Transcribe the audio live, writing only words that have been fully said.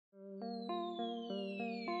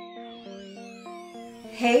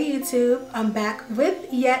Hey YouTube, I'm back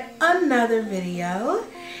with yet another video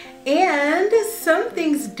and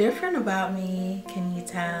something's different about me. Can you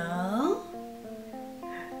tell?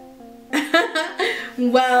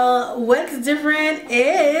 Well, what's different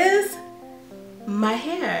is my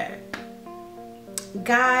hair.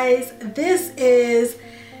 Guys, this is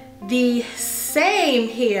the same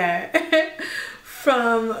hair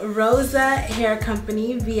from Rosa Hair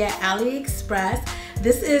Company via AliExpress.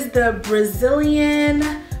 This is the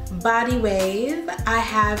Brazilian body wave. I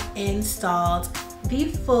have installed the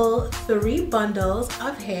full 3 bundles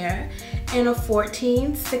of hair in a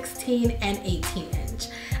 14, 16, and 18 inch.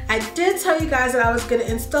 I did tell you guys that I was gonna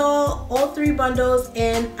install all 3 bundles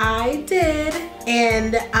and I did.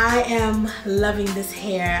 And I am loving this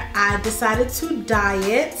hair. I decided to dye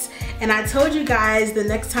it. And I told you guys the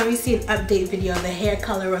next time you see an update video, the hair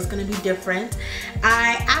color was gonna be different.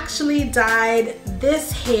 I actually dyed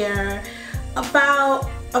this hair about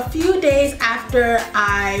a few days after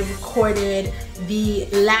I recorded the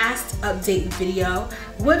last update video,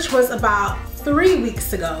 which was about 3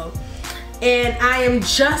 weeks ago. And I am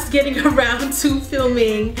just getting around to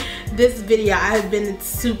filming this video. I have been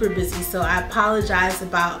super busy, so I apologize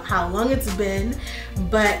about how long it's been,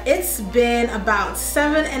 but it's been about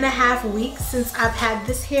 7.5 weeks since I've had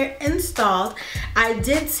this hair installed. I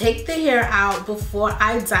did take the hair out before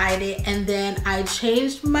I dyed it, and then I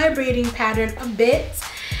changed my braiding pattern a bit,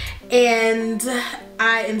 and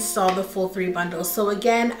I installed the full 3 bundles. So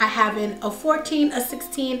again, I have in a 14, a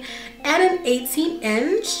 16, and an 18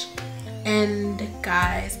 inch. And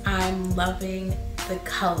guys, I'm loving the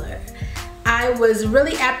color. I was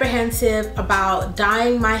really apprehensive about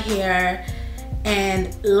dyeing my hair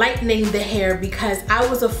and lightening the hair because I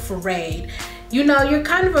was afraid. You know, you're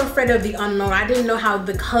kind of afraid of the unknown. I didn't know how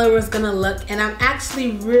the color was gonna look, and I'm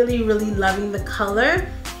actually really loving the color.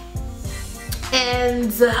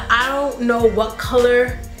 And I don't know what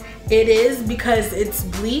color it is because it's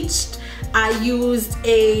bleached. I used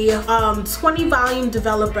a 20 volume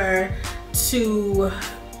developer to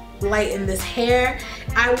lighten this hair.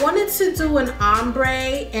 I wanted to do an ombre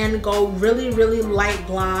and go really light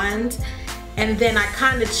blonde, and then I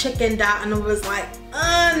kind of chickened out and was like,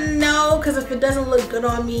 no, because if it doesn't look good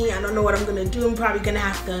on me, I don't know what I'm gonna do. I'm probably gonna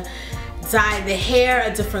have to dye the hair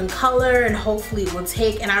a different color and hopefully it will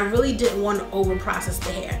take, and I really didn't want to over process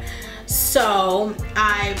the hair. So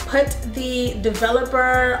I put the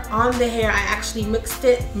developer on the hair. I actually mixed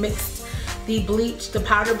the bleach, the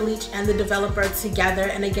powder bleach, and the developer together.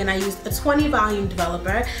 And again, I used a 20 volume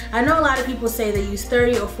developer. I know a lot of people say they use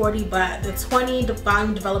 30 or 40, but the 20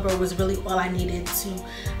 volume developer was really all I needed to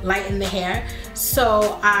lighten the hair.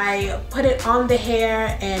 So I put it on the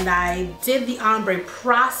hair and I did the ombre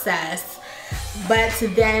process, but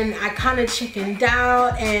then I kind of chickened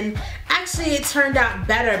out, and actually it turned out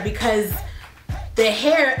better because the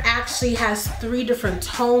hair actually has 3 different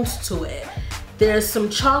tones to it. There's some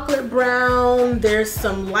chocolate brown, there's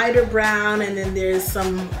some lighter brown, and then there's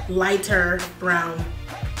some lighter brown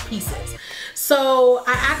pieces. So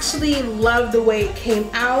I actually love the way it came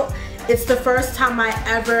out. It's the first time I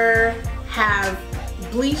ever have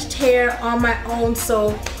bleached hair on my own,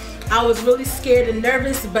 so I was really scared and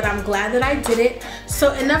nervous, but I'm glad that I did it.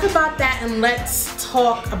 So enough about that, and let's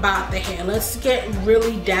talk about the hair. Let's get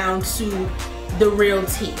really down to the real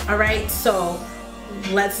tea, all right? So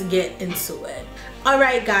let's get into it. All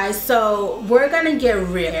right guys, so we're gonna get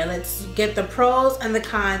real. Let's get the pros and the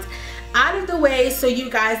cons out of the way so you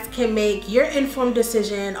guys can make your informed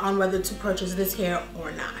decision on whether to purchase this hair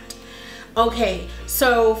or not. Okay,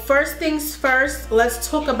 so first things first, let's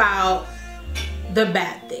talk about the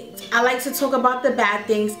bad things. I like to talk about the bad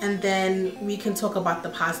things and then we can talk about the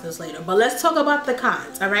positives later, but let's talk about the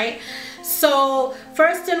cons, all right? So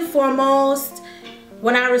first and foremost,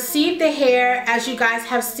 when I received the hair, as you guys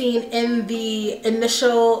have seen in the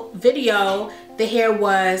initial video, the hair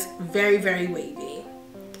was very wavy.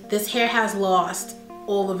 This hair has lost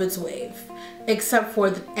all of its wave, except for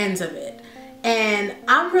the ends of it. And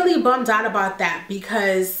I'm really bummed out about that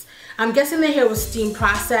because I'm guessing the hair was steam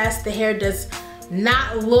processed. The hair does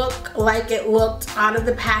not look like it looked out of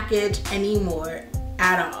the package anymore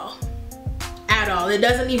at all. At all. It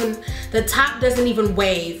doesn't even, the top doesn't even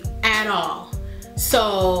wave at all.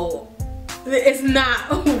 So it's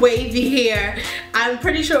not wavy hair. I'm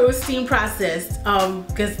pretty sure it was steam processed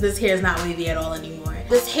because this hair is not wavy at all anymore.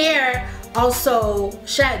 This hair also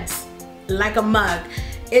sheds like a mug.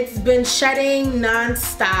 It's been shedding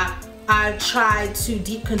non-stop. I tried to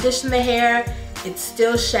deep condition the hair. It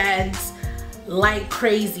still sheds like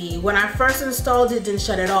crazy. When I first installed it, it didn't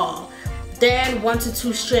shed at all. Then 1 to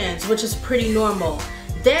 2 strands, which is pretty normal.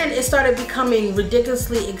 Then it started becoming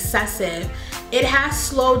ridiculously excessive. It has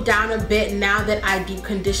slowed down a bit now that I deep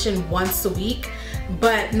condition once a week,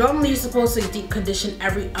 but normally you're supposed to deep condition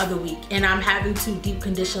every other week, and I'm having to deep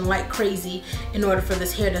condition like crazy in order for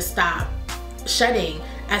this hair to stop shedding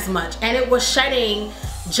as much. And it was shedding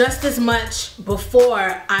just as much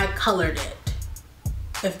before I colored it,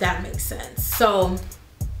 if that makes sense. So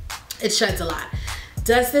it sheds a lot.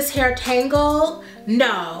 Does this hair tangle?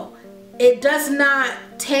 No, it does not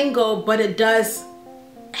tangle, but it does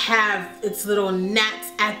have its little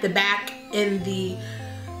gnats at the back in the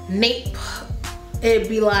nape. It'd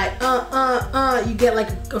be like you get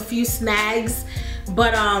like a few snags,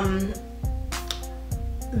 but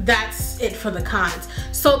that's it for the cons.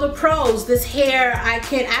 So the pros, this hair, I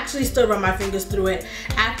can actually still run my fingers through it.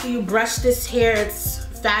 After you brush this hair, it's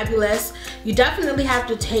fabulous. You definitely have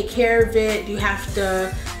to take care of it. You have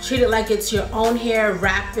to treat it like it's your own hair,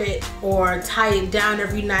 wrap it or tie it down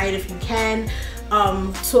every night if you can,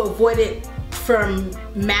 to avoid it from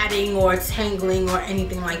matting or tangling or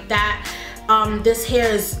anything like that. This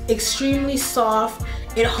hair is extremely soft.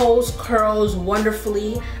 It holds curls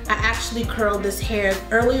wonderfully. I actually curled this hair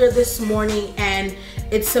earlier this morning and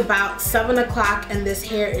it's about 7 o'clock and this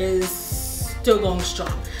hair is still going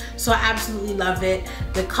strong. So I absolutely love it.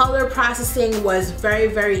 The color processing was very,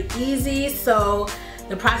 very easy. So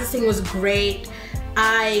the processing was great.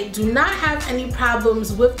 I do not have any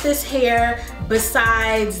problems with this hair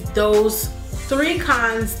besides those 3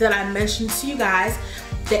 cons that I mentioned to you guys.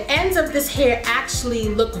 The ends of this hair actually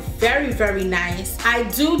look very, very nice. I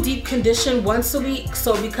do deep condition once a week,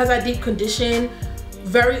 so because I deep condition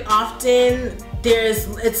very often,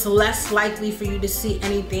 it's less likely for you to see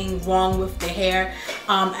anything wrong with the hair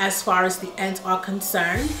as far as the ends are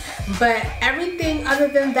concerned. But everything other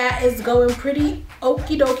than that is going pretty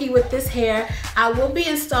okie dokie with this hair. I will be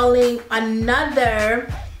installing another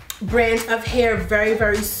brand of hair very,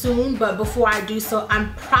 very soon, but before I do so,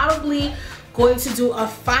 I'm probably going to do a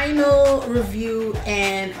final review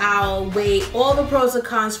and I'll weigh all the pros and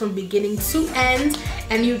cons from beginning to end,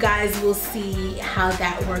 and you guys will see how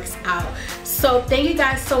that works out. So thank you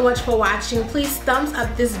guys so much for watching. Please thumbs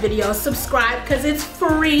up this video, subscribe because it's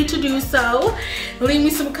free to do so. Leave me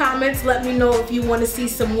some comments, let me know if you want to see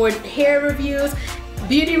some more hair reviews,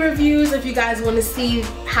 beauty reviews, if you guys want to see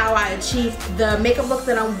how I achieved the makeup look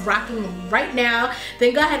that I'm rocking right now,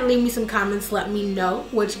 then go ahead and leave me some comments, let me know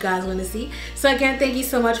what you guys want to see. So again, thank you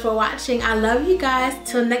so much for watching. I love you guys.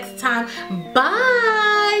 Till next time,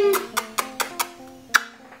 bye.